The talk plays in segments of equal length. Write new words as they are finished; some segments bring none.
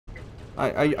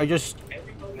I just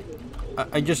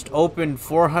opened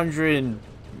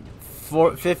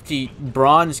 450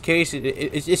 bronze cases.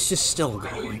 It's just still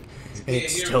going.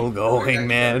 It's still going,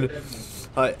 man.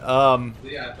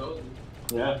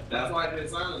 Yeah, that's why I did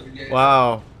silence.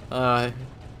 Wow.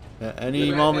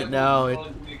 Any moment now,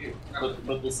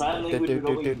 but the sign language would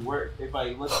only work if I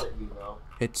looked at you, bro.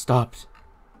 it stops.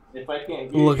 If I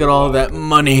can't Look at all that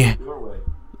money.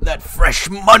 That fresh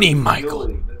money, Michael.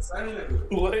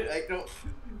 What? I don't.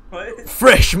 What?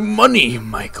 Fresh money,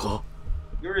 Michael.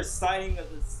 You're a signing of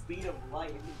the speed of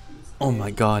light. Oh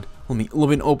my God. Let me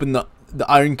open the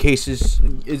iron cases.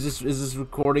 Is this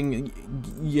recording?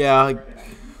 Yeah.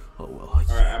 Oh well.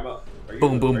 Alright, I'm up.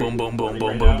 Boom, boom, boom, boom, boom,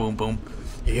 boom, boom, boom, boom.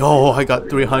 Yo, I got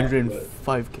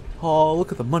 305. Oh,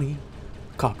 look at the money.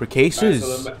 Copper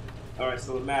cases. Alright,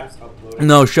 so the map's uploaded.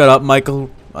 No, shut up,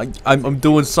 Michael. I'm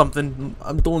doing something.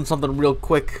 I'm doing something real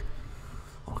quick.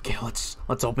 Okay, let's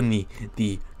open the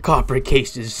copper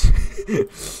cases.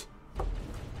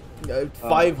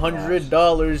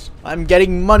 $500. I'm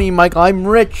getting money, Michael. I'm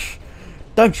rich.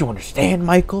 Don't you understand,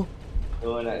 Michael?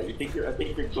 Oh, and I think you're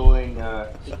going. I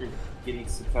think you're getting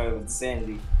some kind of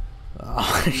insanity.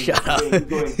 Oh, shut up. You're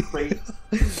going crazy.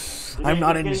 I'm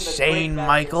not insane,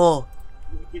 Michael.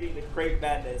 You're getting the crate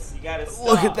madness. You gotta stop.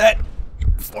 Look at that.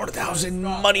 4,000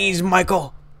 monies,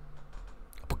 Michael.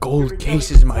 Gold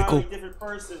cases, Michael.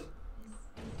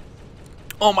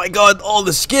 Oh my God, all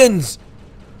the skins.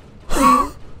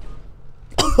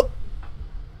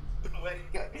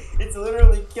 It's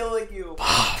literally killing you.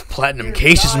 Platinum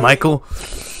cases, Michael.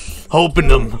 Open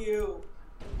them.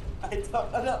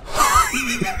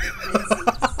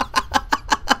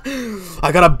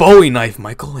 I got a Bowie knife,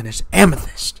 Michael, and it's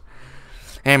amethyst.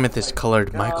 Amethyst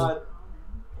colored, Michael.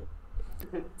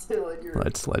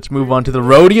 Let's move on to the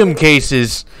rhodium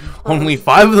cases. Only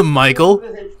 5 of them, Michael.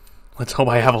 Let's hope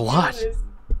I have a lot.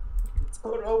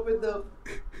 Don't open them.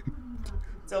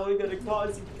 It's only gonna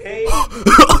cause you pain.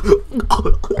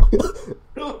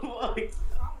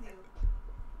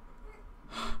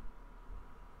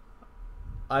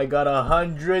 I got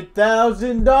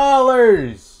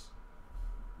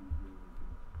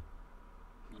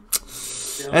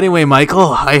 $100,000. Anyway,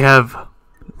 Michael, I have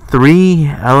 3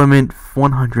 element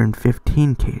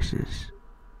 115 cases.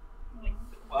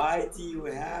 Why do you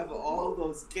have all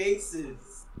those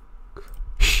cases?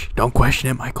 Shh, don't question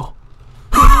it, Michael.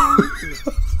 I'm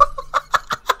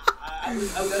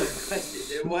gonna question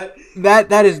it. What?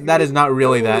 That is not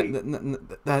really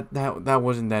that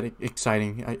wasn't that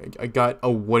exciting. I got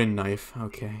a wooden knife.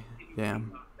 Okay,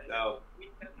 damn. No.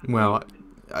 Well,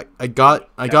 I got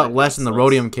less in the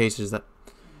rhodium cases.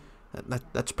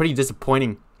 That's pretty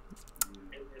disappointing.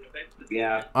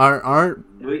 Yeah. Aren't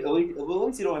at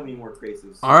least you don't have any more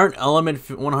cases. Aren't element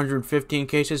 115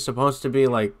 cases supposed to be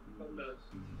like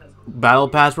battle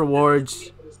pass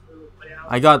rewards?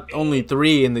 I got only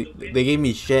 3 and they gave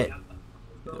me shit.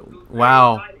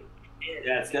 Wow.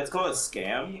 Yeah, that's called a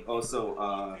scam. Also,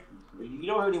 you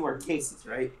don't have any more cases,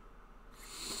 right?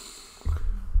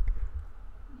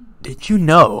 Did you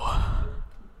know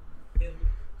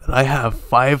that I have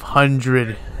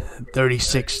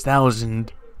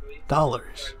 $536,000?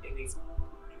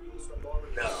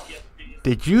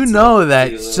 Did you know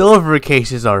that silver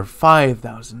cases are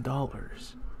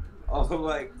 $5,000? Oh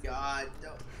my God!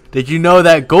 No. Did you know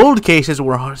that gold cases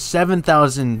were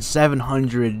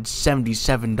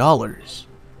 $7,777?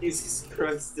 Jesus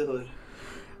Christ, Dylan.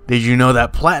 Did you know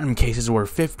that platinum cases were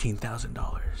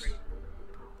 $15,000?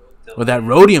 Or that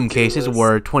rhodium cases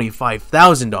were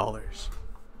 $25,000?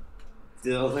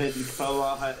 Dylan, come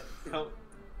on.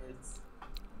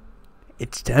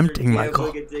 It's tempting,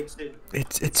 Michael.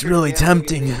 It's really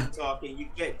tempting. You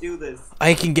can't do this.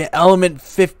 I can get element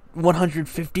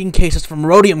 115 cases from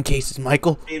rhodium cases,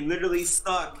 Michael. They literally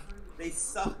suck. They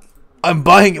suck. I'm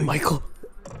buying it, Michael.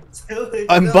 Dylan,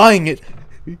 I'm buying it.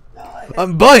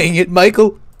 I'm buying it,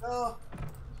 Michael. No.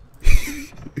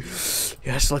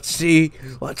 Yes, let's see.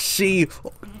 Let's see.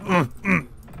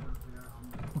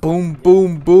 Boom,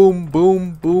 boom, boom,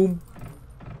 boom, boom.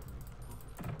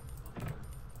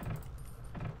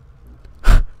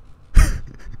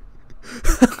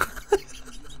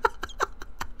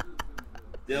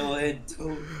 Dylan,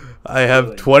 I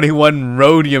have 21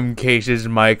 rhodium cases,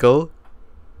 Michael.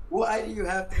 why do you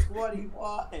have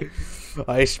 21?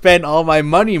 I spent all my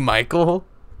money, Michael.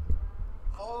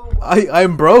 Oh my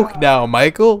I'm broke now,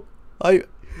 Michael.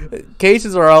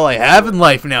 Cases are all I have in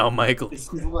life now, Michael.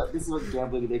 This is what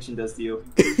gambling addiction does to you.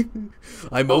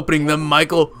 I'm opening them,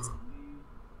 Michael.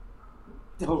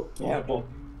 Don't gamble,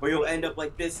 or you'll end up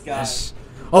like this guy. Yes.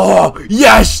 Oh,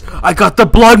 yes! I got the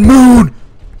blood moon!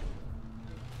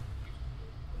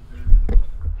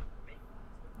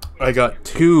 I got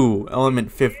 2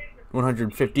 element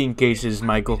 115 cases,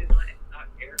 Michael.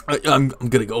 I'm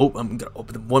gonna go. I'm gonna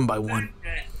open them one by one.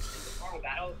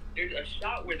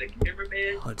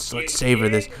 Let's savor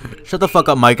this. Shut the fuck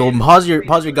up, Michael. Pause your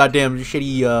goddamn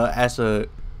shitty ass.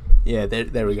 Yeah,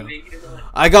 there we go.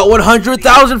 I got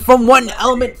 100,000 from one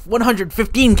element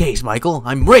 115 case, Michael.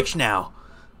 I'm rich now.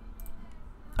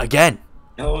 Again.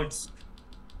 Let's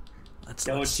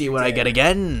see what I get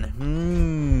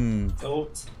again.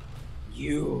 Don't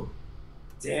you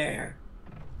dare.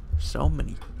 So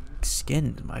many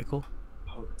skins, Michael.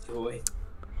 Oh, do it.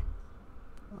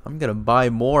 I'm gonna buy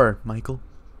more, Michael.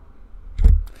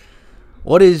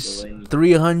 What is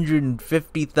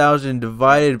 350,000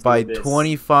 divided by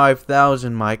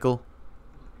 25,000, Michael?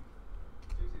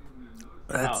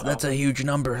 That's a huge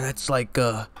number. That's like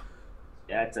yeah,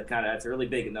 that's a really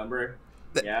big number.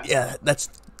 Yeah. Yeah, that's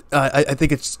I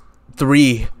think it's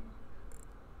 3.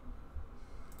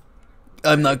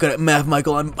 I'm not good at math,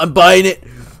 Michael. I'm buying it.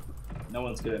 No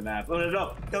one's good at math. Oh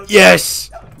no! Don't yes.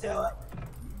 Don't do it.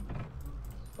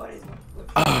 What is?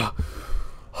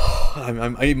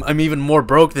 I'm even more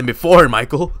broke than before,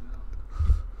 Michael.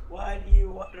 Why do you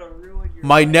want to ruin your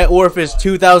My net worth is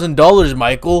 $2,000,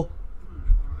 Michael.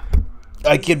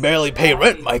 I can barely pay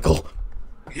rent, Michael.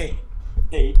 Hey,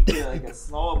 you can get like a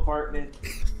small apartment.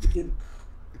 You can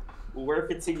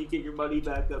work until you get your money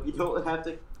back up. You don't have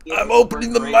to. I'm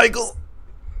opening them, Michael.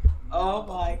 Oh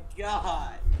my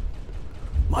god.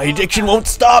 My addiction won't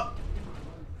stop.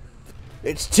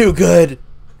 It's too good.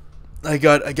 I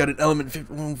got an element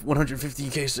 150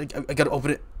 case. I gotta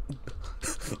open it.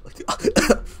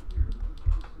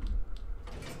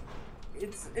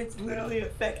 It's literally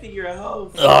affecting your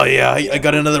health. Oh yeah, I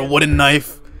got another wooden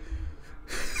knife.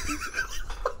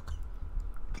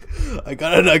 I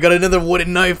got another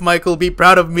wooden knife, Michael. Be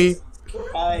proud of me.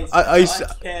 I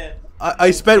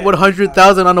spent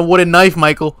 100,000 on a wooden knife,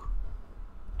 Michael.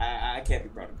 I can't be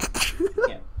proud of you.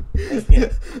 I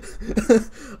can't.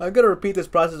 I'm gonna repeat this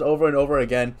process over and over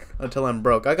again until I'm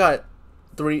broke. I got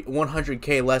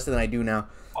 100K less than I do now.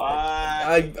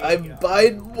 I buy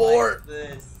more.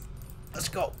 Let's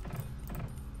go.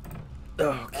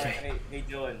 Okay. Hey,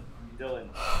 Dylan. The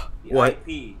What?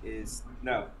 IP is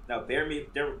no. Bear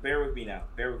with me now.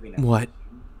 What?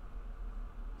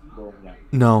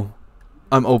 No,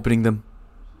 I'm opening them.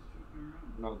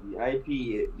 No, the IP,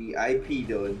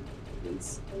 Dylan,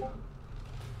 is.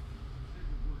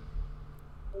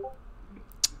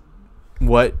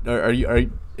 What are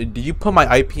you? Did you put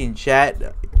my IP in chat?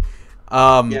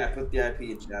 Yeah, put the IP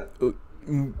in chat.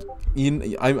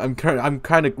 I'm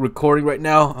kind of recording right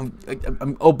now.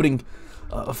 I'm opening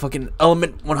a fucking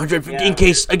element 115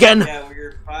 case again. Yeah, well,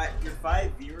 your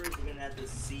five viewers are gonna have to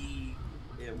see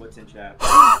what's in chat.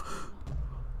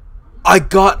 I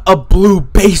got a blue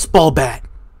baseball bat.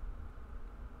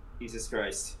 Jesus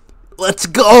Christ. Let's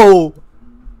go.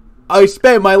 I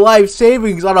spent my life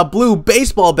savings on a blue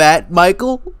baseball bat,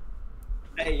 Michael.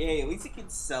 Hey, at least you can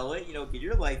sell it. You know, get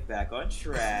your life back on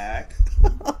track.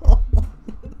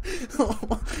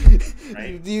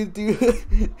 Right? Do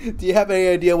you have any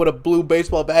idea what a blue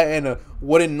baseball bat and a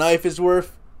wooden knife is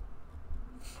worth?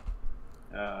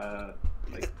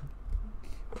 Like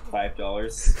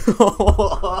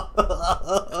 $5.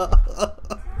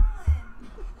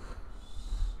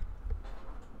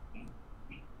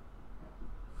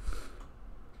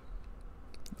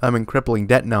 I'm in crippling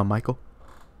debt now, Michael.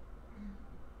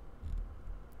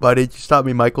 Why did you stop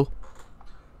me, Michael?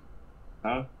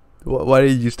 Huh? Why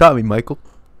did you stop me, Michael?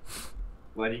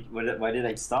 Why did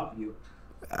I stop you?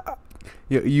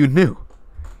 You knew.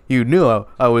 You knew I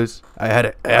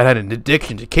had an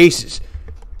addiction to cases.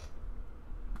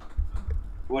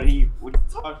 What are you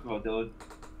talking about, Dylan?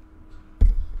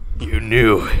 You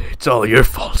knew. It's all your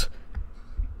fault.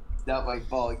 It's not my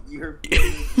fault. You're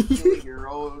fueling your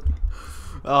own.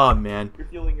 Oh man. You're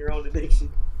fueling your own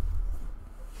addiction.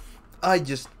 I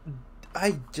just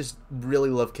really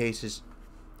love cases.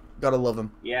 Gotta love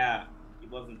them. Yeah, you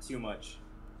love them too much.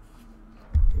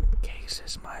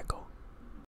 Cases, Michael.